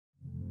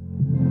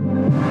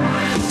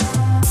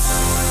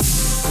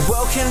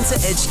Welcome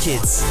to Edge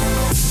Kids.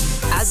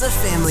 As a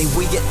family,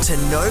 we get to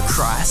know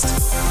Christ,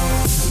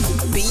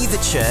 be the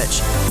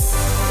church,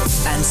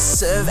 and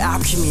serve our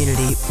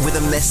community with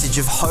a message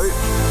of hope,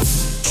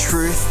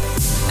 truth,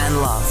 and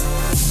love.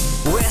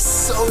 We're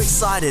so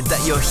excited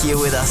that you're here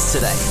with us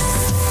today.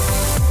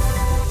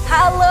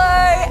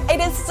 Hello! It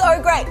is so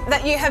great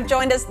that you have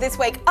joined us this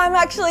week. I'm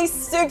actually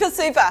super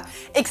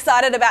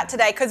excited about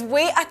today because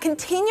we are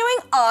continuing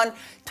on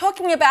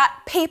talking about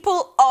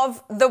people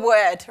of the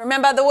Word.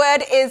 Remember, the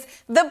Word is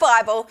the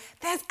Bible.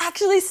 There's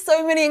actually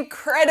so many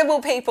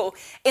incredible people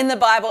in the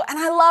Bible, and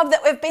I love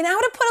that we've been able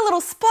to put a little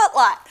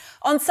spotlight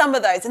on some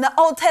of those. In the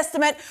Old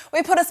Testament,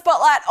 we put a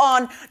spotlight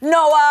on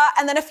Noah,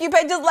 and then a few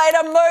pages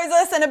later,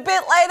 Moses, and a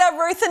bit later,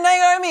 Ruth and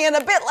Naomi, and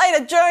a bit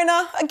later,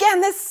 Jonah. Again,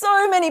 there's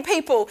so many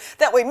people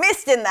that we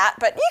missed in that,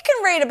 but you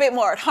can read a bit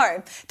more at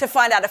home to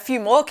find out a few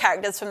more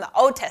characters from the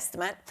Old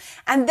Testament.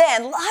 And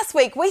then last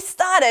week, we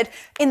started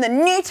in the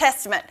New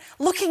Testament,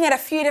 looking at a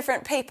few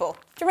different people.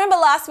 Do you remember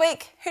last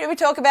week? Who did we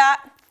talk about?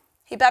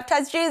 He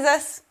baptized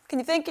Jesus. Can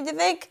you think?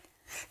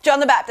 John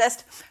the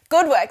Baptist.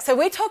 Good work. So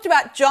we talked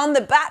about John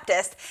the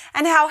Baptist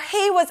and how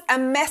he was a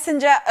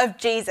messenger of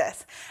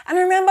Jesus. And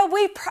remember,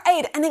 we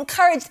prayed and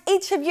encouraged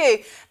each of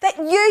you that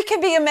you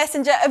can be a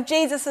messenger of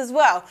Jesus as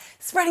well,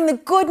 spreading the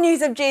good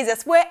news of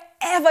Jesus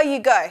wherever you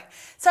go.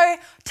 So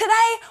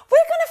today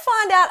we're going to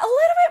find out a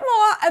little bit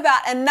more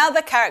about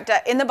another character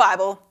in the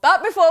Bible.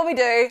 But before we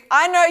do,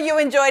 I know you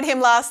enjoyed him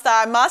last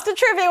time. Master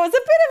Trivia was a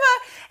bit of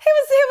he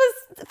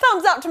was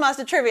thumbs up to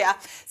Master Trivia.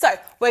 So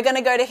we're going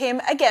to go to him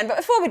again. But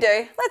before we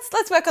do,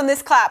 let's work on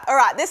this clap. All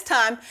right, this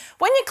time,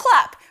 when you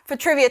clap for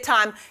trivia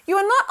time, you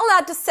are not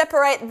allowed to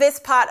separate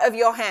this part of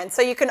your hand.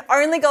 So you can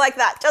only go like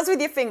that, just with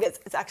your fingers.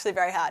 It's actually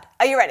very hard.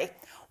 Are you ready?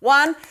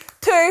 1,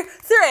 2,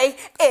 3,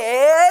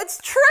 it's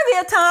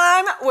trivia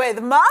time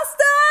with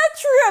Master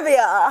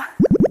Trivia.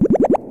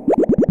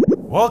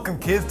 Welcome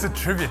kids to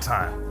Trivia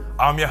Time.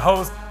 I'm your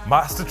host,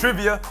 Master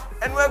Trivia,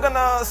 and we're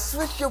gonna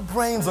switch your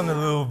brains on a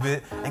little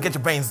bit and get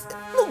your brains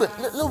a little bit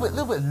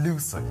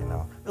looser, a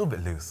little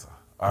bit looser.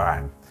 All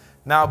right.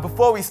 Now,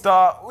 before we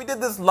start, we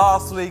did this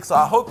last week, so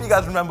I hope you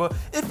guys remember.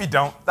 If you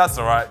don't, that's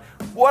all right.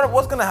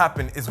 What's gonna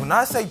happen is when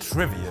I say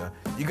trivia,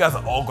 you guys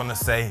are all gonna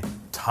say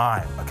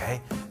time,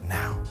 okay?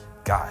 Now,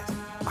 guys,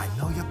 I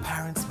know your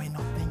parents may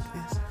not think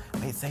this,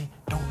 may say,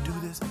 don't do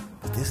this,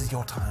 but this is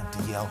your time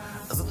to yell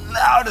as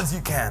loud as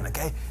you can,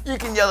 okay? You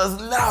can yell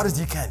as loud as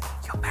you can.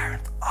 Your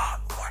parents are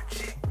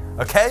watching,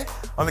 okay?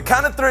 On the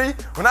count of 3,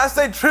 when I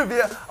say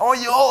trivia, I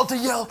want you all to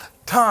yell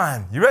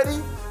time. You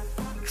ready?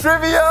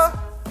 Trivia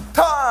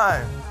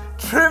time!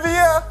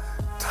 Trivia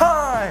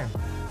time!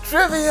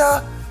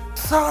 Trivia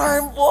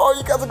time! Whoa,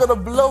 you guys are gonna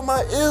blow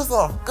my ears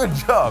off. Good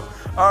job.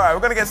 All right,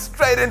 we're gonna get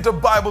straight into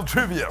Bible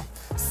trivia.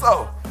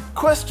 So,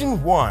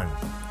 question 1.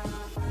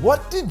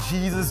 What did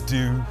Jesus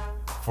do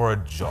for a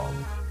job?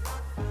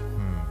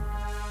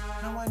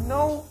 Now I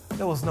know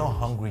there was no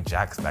Hungry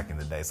Jacks back in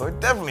the day, so it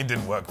definitely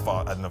didn't work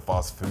in the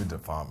fast food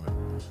department.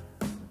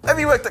 Maybe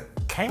he worked at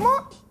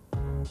Kmart?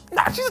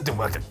 Nah, Jesus didn't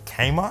work at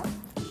Kmart.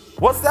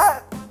 What's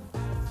that?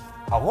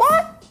 A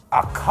what?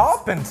 A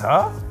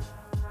carpenter?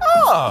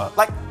 Oh,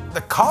 like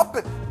the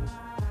carpet?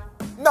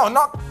 No,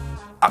 not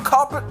a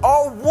carpet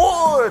or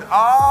wood.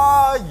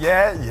 Ah,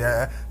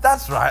 yeah.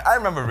 That's right. I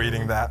remember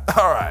reading that.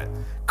 All right.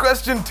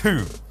 Question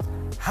 2.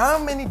 How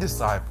many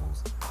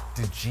disciples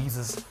did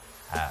Jesus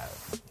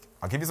have?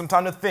 I'll give you some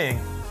time to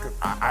think, because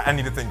I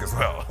need to think as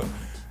well.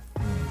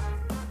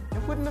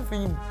 It wouldn't have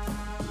been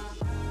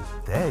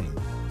 30.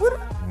 Would it?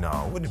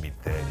 No, it wouldn't be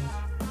 30.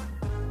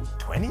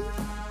 20?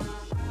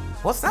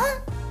 What's that?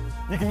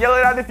 You can yell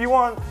it out if you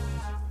want.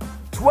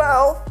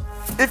 12?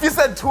 If you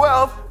said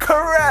 12,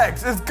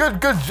 correct. It's good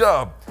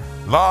job.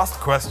 Last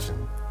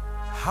question.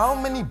 How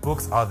many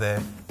books are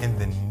there in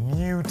the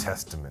New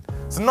Testament?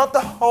 So not the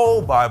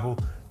whole Bible,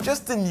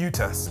 just the New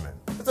Testament.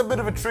 It's a bit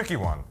of a tricky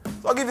one.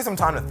 So I'll give you some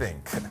time to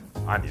think.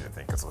 I need to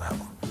think as well.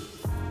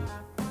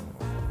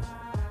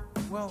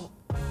 Well,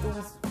 there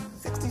was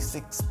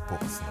 66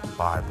 books in the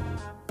Bible.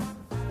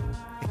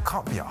 It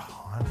can't be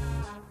 100.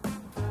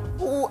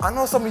 Ooh, I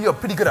know some of you are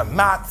pretty good at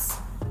maths.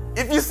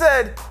 If you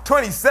said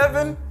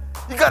 27,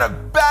 you got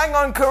it bang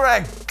on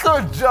correct.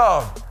 Good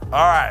job.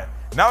 All right,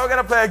 now we're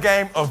gonna play a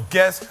game of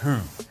Guess Who.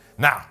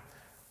 Now,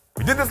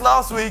 we did this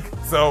last week,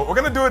 so we're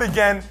gonna do it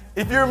again.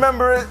 If you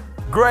remember it,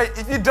 great.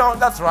 If you don't,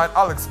 that's right,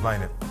 I'll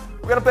explain it.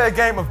 We're gonna play a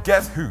game of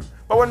Guess Who.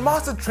 But when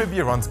Master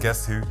Trivia runs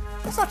Guess Who,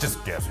 it's not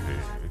just Guess Who.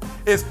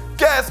 It's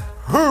Guess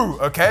Who,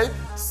 okay?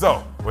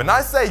 So, when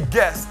I say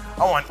guess,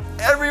 I want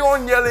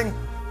everyone yelling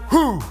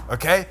who,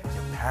 okay?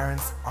 Your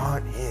parents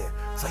aren't here,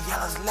 so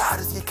yell as loud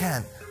as you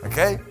can,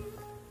 okay?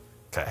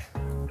 Okay,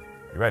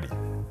 you ready?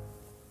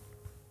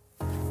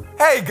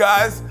 Hey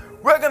guys,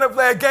 we're gonna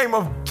play a game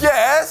of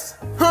Guess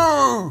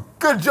Who.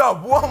 Good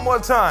job, one more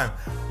time.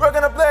 We're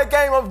gonna play a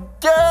game of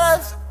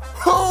Guess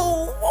Who.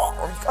 Oh,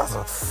 you guys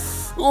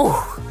are,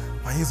 ooh,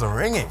 my ears are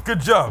ringing.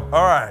 Good job,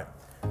 all right.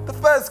 The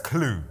first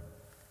clue,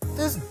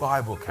 this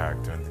Bible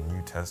character in the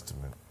New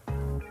Testament,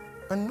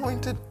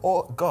 anointed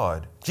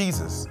God,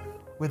 Jesus,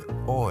 with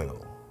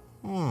oil.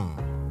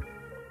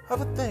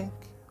 Have a think.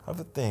 Have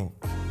a think.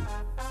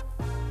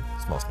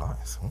 Smells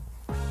nice.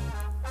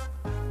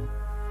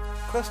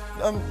 Question,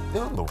 a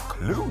little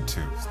clue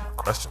too. It's not a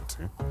question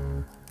too.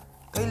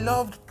 They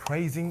loved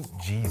praising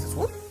Jesus.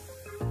 What?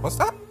 What's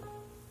that?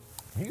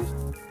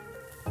 Music?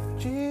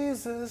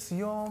 Jesus,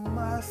 you're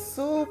my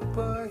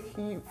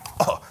superhero.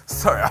 Oh,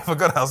 sorry, I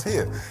forgot I was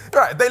here.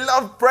 Right, they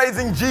love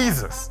praising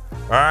Jesus.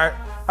 All right,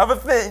 have a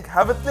think,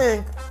 have a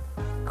think.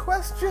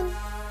 Question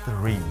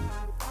 3.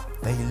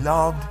 They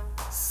loved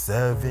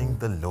serving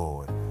the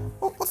Lord.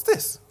 What's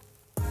this?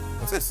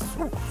 What's this?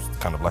 Ooh, it's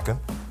kind of like an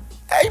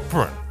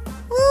apron.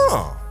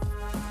 Oh.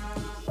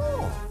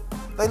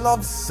 They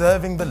love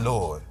serving the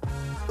Lord.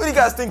 What do you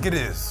guys think it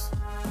is?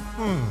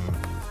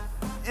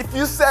 If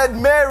you said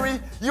Mary,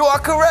 you are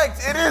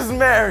correct. It is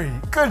Mary.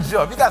 Good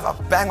job. You guys are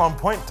bang on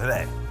point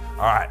today.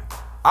 All right,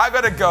 I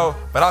gotta go,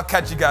 but I'll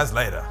catch you guys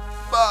later.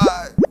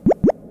 Bye.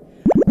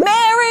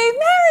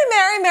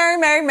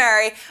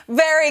 Mary.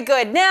 Very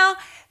good. Now,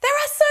 there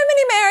are so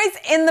many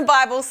Marys in the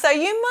Bible, so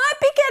you might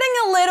be getting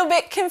a little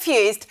bit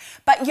confused,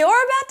 but you're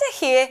about to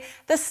hear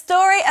the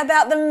story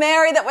about the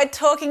Mary that we're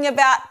talking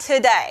about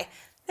today.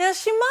 Now,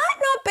 she might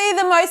not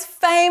be the most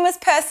famous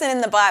person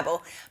in the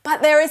Bible,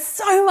 but there is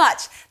so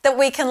much that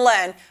we can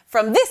learn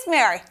from this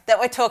Mary that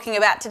we're talking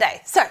about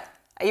today. So,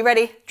 are you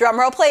ready? Drum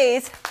roll,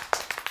 please.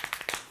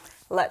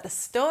 Let the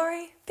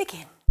story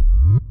begin.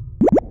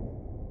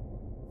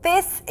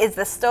 This is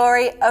the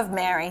story of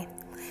Mary.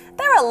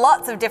 There are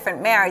lots of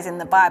different Marys in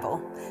the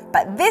Bible,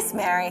 but this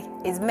Mary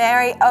is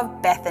Mary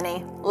of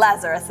Bethany,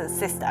 Lazarus'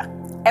 sister.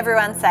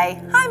 Everyone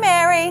say, "Hi,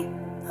 Mary."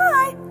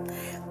 Hi.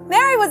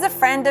 Mary was a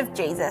friend of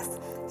Jesus.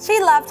 She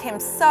loved him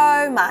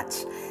so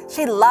much.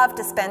 She loved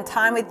to spend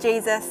time with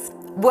Jesus,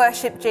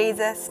 worship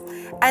Jesus,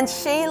 and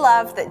she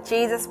loved that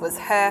Jesus was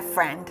her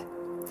friend.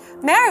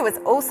 Mary was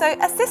also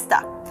a sister.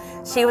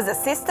 She was a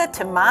sister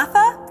to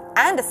Martha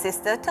and a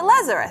sister to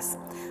Lazarus.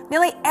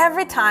 Nearly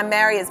every time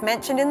Mary is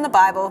mentioned in the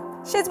Bible,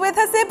 she's with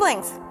her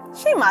siblings.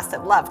 She must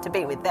have loved to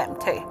be with them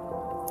too.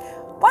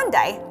 One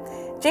day,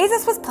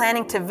 Jesus was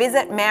planning to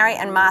visit Mary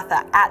and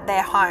Martha at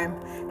their home.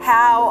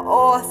 How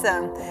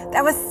awesome!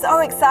 They were so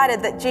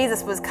excited that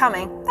Jesus was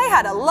coming. They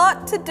had a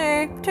lot to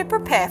do to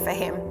prepare for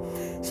him.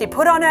 She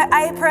put on her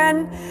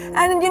apron,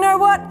 and you know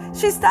what?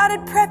 She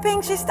started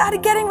prepping. She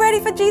started getting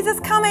ready for Jesus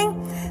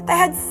coming. They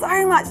had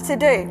so much to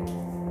do.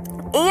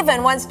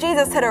 Even once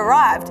Jesus had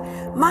arrived,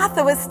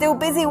 Martha was still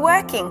busy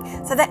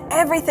working so that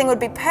everything would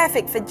be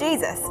perfect for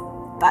Jesus.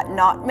 But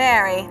not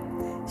Mary.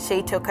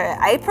 She took her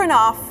apron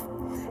off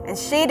and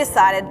she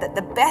decided that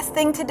the best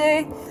thing to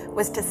do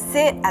was to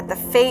sit at the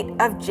feet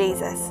of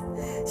Jesus.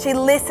 She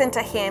listened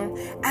to him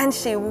and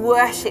she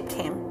worshipped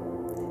him.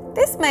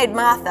 This made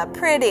Martha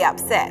pretty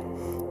upset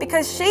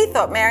because she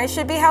thought Mary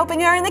should be helping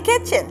her in the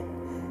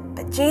kitchen.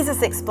 But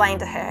Jesus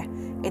explained to her,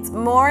 it's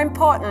more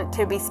important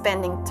to be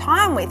spending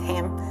time with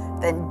him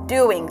than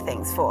doing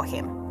things for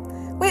him.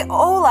 We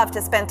all love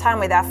to spend time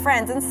with our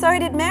friends, and so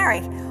did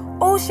Mary.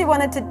 All she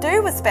wanted to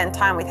do was spend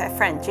time with her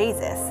friend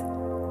Jesus.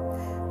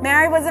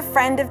 Mary was a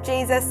friend of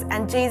Jesus,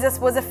 and Jesus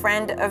was a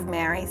friend of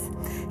Mary's.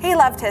 He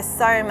loved her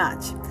so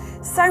much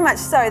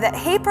so that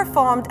he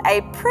performed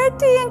a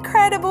pretty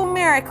incredible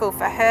miracle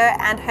for her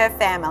and her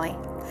family.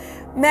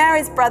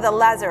 Mary's brother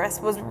Lazarus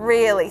was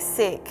really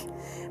sick.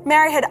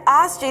 Mary had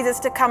asked Jesus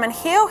to come and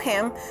heal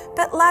him,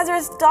 but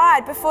Lazarus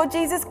died before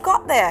Jesus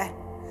got there.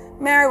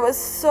 Mary was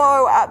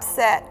so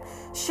upset.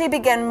 She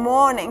began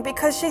mourning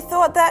because she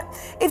thought that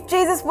if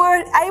Jesus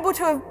were able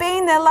to have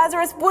been there,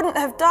 Lazarus wouldn't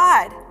have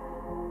died.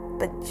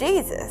 But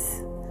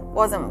Jesus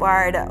wasn't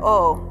worried at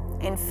all.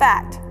 In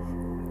fact,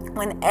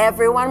 when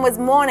everyone was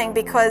mourning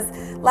because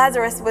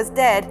Lazarus was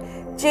dead,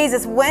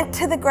 Jesus went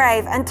to the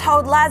grave and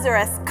told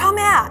Lazarus, "Come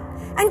out."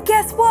 And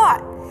guess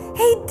what?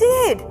 He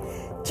did.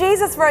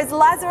 Jesus rose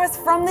Lazarus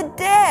from the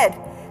dead.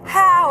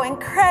 How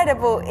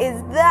incredible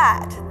is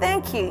that?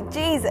 Thank you,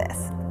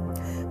 Jesus.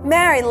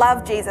 Mary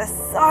loved Jesus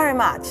so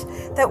much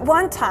that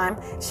one time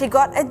she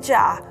got a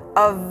jar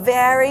of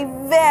very,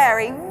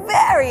 very,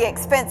 very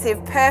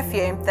expensive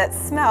perfume that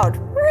smelled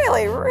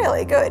really,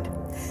 really good.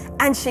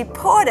 And she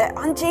poured it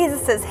on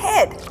Jesus'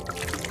 head.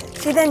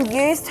 She then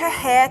used her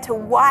hair to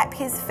wipe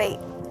his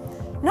feet.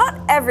 Not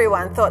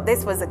everyone thought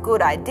this was a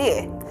good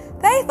idea.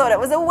 They thought it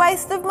was a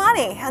waste of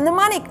money, and the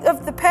money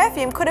of the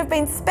perfume could have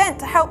been spent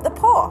to help the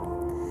poor.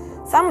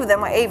 Some of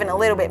them were even a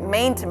little bit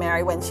mean to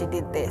Mary when she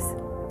did this.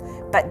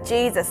 But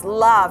Jesus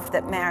loved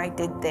that Mary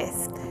did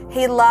this.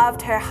 He loved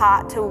her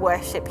heart to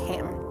worship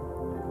him.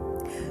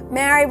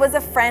 Mary was a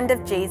friend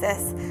of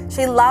Jesus.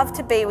 She loved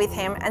to be with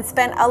him and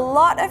spent a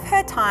lot of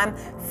her time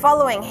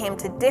following him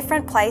to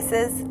different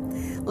places,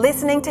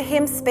 listening to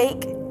him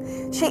speak.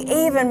 She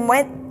even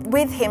went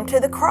with him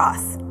to the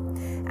cross.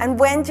 And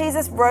when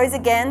Jesus rose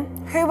again,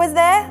 who was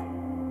there?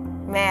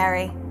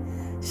 Mary.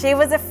 She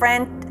was a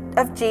friend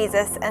of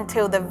Jesus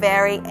until the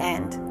very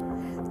end.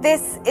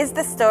 This is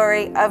the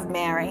story of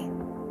Mary.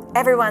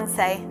 Everyone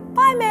say,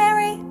 "Bye,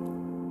 Mary."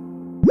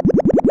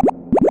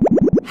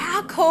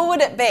 How cool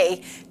would it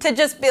be to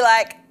just be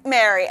like,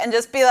 Mary and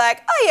just be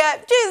like, oh yeah,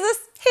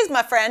 Jesus, he's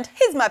my friend,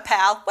 he's my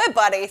pal, we're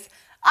buddies.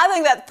 I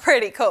think that's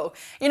pretty cool.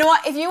 You know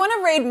what? If you want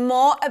to read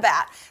more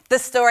about the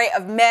story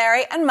of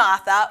Mary and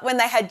Martha when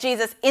they had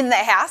Jesus in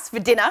their house for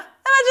dinner,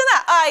 imagine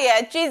that. Oh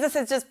yeah, Jesus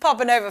is just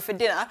popping over for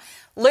dinner.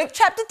 Luke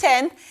chapter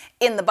 10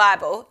 in the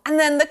Bible, and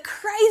then the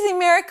crazy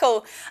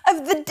miracle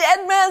of the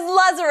dead man's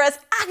Lazarus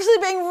actually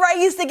being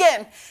raised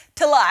again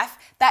to life.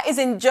 That is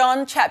in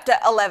John chapter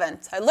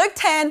 11. So Luke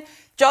 10,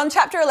 John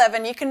chapter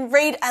 11, you can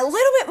read a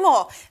little bit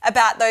more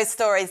about those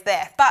stories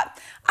there. But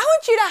I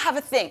want you to have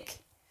a think.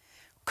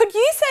 Could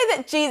you say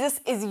that Jesus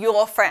is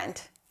your friend?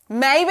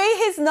 Maybe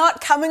he's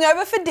not coming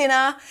over for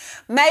dinner.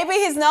 Maybe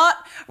he's not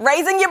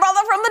raising your brother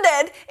from the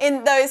dead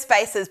in those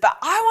spaces. But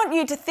I want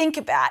you to think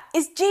about,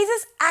 is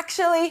Jesus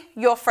actually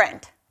your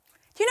friend?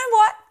 You know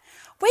what?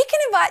 We can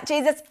invite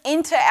Jesus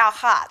into our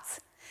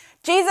hearts.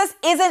 Jesus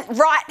isn't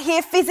right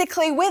here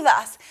physically with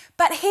us,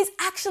 but he's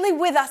actually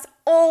with us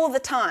all the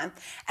time.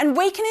 And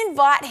we can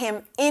invite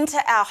him into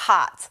our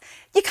hearts.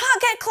 You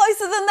can't get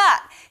closer than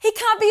that. He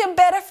can't be a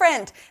better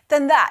friend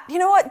than that. You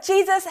know what?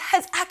 Jesus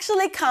has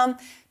actually come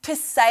to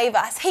save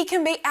us. He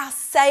can be our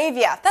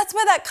savior. That's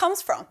where that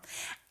comes from.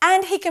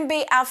 And he can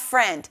be our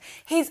friend.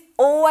 He's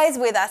always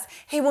with us.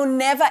 He will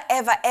never,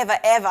 ever, ever,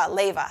 ever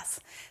leave us.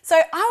 So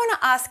I want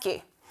to ask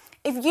you,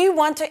 if you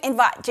want to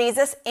invite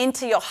Jesus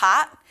into your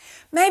heart,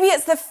 maybe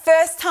it's the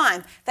first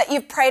time that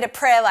you've prayed a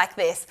prayer like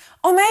this,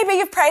 or maybe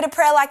you've prayed a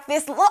prayer like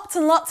this lots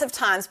and lots of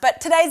times,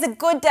 but today's a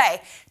good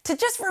day to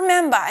just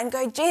remember and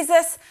go,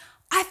 Jesus,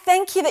 I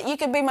thank you that you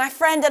can be my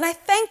friend, and I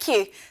thank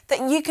you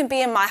that you can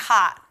be in my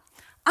heart.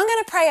 I'm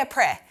going to pray a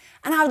prayer,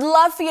 and I would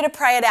love for you to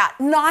pray it out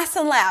nice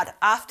and loud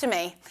after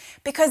me,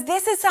 because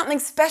this is something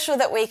special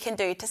that we can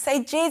do to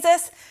say,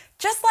 Jesus,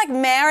 just like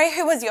Mary,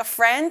 who was your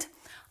friend,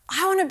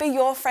 I want to be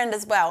your friend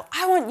as well.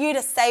 I want you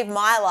to save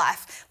my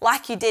life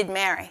like you did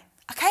Mary.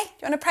 Okay,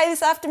 you want to pray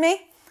this after me?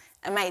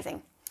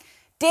 Amazing.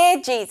 Dear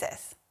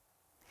Jesus,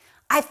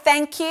 I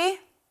thank you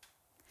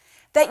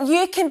that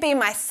you can be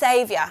my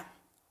saviour.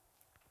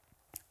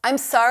 I'm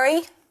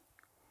sorry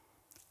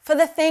for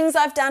the things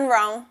I've done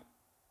wrong,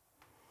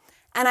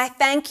 and I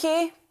thank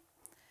you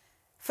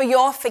for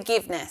your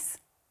forgiveness.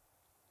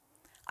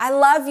 I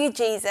love you,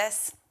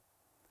 Jesus.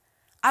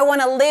 I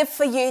want to live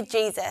for you,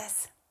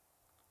 Jesus.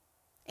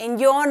 In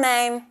your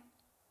name,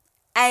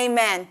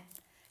 amen.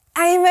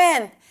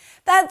 Amen.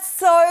 That's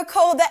so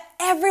cool that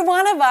every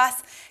one of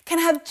us can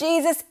have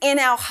Jesus in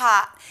our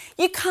heart.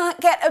 You can't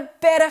get a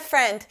better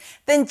friend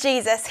than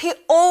Jesus. He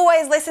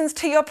always listens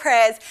to your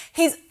prayers.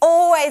 He's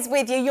always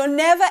with you. You're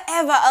never,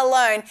 ever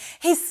alone.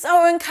 He's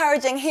so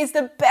encouraging. He's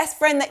the best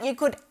friend that you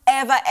could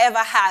ever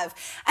have.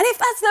 And if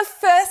that's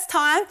the first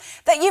time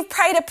that you've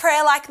prayed a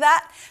prayer like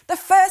that, the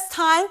first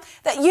time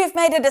that you've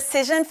made a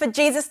decision for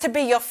Jesus to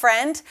be your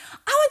friend,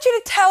 I want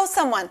you to tell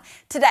someone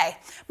today.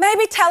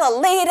 Maybe tell a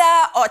leader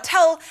or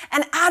tell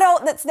an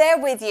adult that's there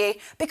with you,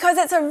 because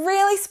it's a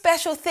really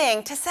special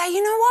thing to say,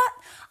 you know what?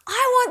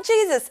 I want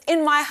Jesus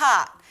in my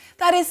heart.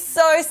 That is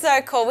so,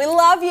 so cool. We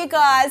love you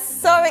guys.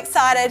 So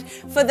excited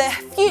for the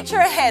future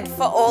ahead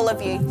for all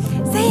of you.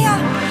 See ya.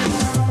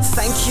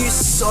 Thank you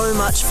so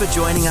much for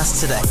joining us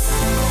today.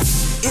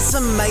 It's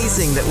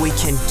amazing that we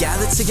can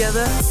gather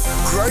together,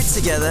 grow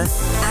together,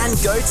 and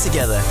go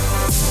together.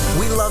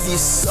 We love you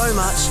so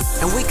much,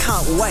 and we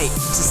can't wait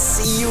to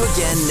see you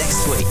again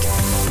next week.